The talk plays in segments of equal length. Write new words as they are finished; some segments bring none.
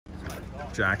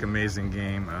Jack, amazing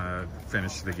game,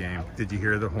 finish to the game. Did you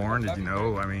hear the horn? Did you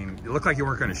know? I mean, it looked like you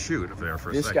weren't going to shoot there for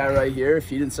a second. This guy right here, if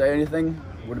he didn't say anything,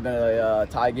 would have been a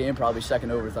tie game, probably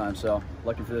second overtime. So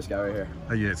lucky for this guy right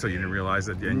here. So you didn't realize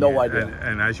it? No idea.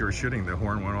 And as you were shooting, the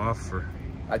horn went off?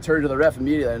 I turned to the ref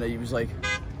immediately, and he was like,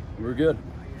 "We're good."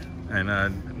 And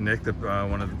Nick,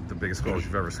 one of the biggest goals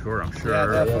you've ever scored, I'm sure.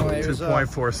 Yeah, definitely.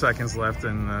 2.4 seconds left.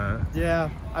 Yeah,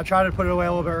 I tried to put it away a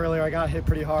little bit earlier. I got hit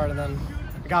pretty hard, and then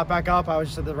I got back up. I was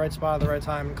just at the right spot at the right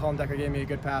time, and Colin Decker gave me a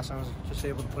good pass, and I was just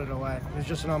able to put it away. It was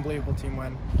just an unbelievable team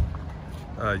win.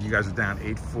 You guys were down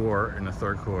 8-4 in the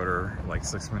third quarter, like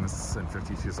 6 minutes and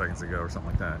 52 seconds ago or something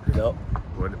like that. Yep.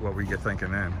 What were you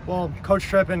thinking then? Well, Coach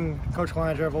Tripp and Coach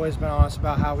Colander have always been honest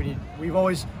about how we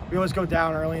always go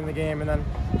down early in the game, and then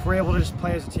if we're able to just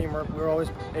play as a team, we're always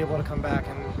able to come back,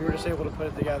 and we were just able to put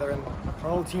it together. And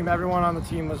our whole team, everyone on the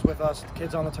team was with us, the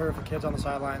kids on the turf, the kids on the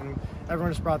sideline, and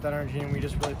everyone just brought that energy, and we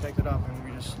just really picked it up, and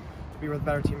we were the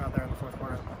better team out there in the fourth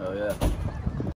quarter. Oh yeah.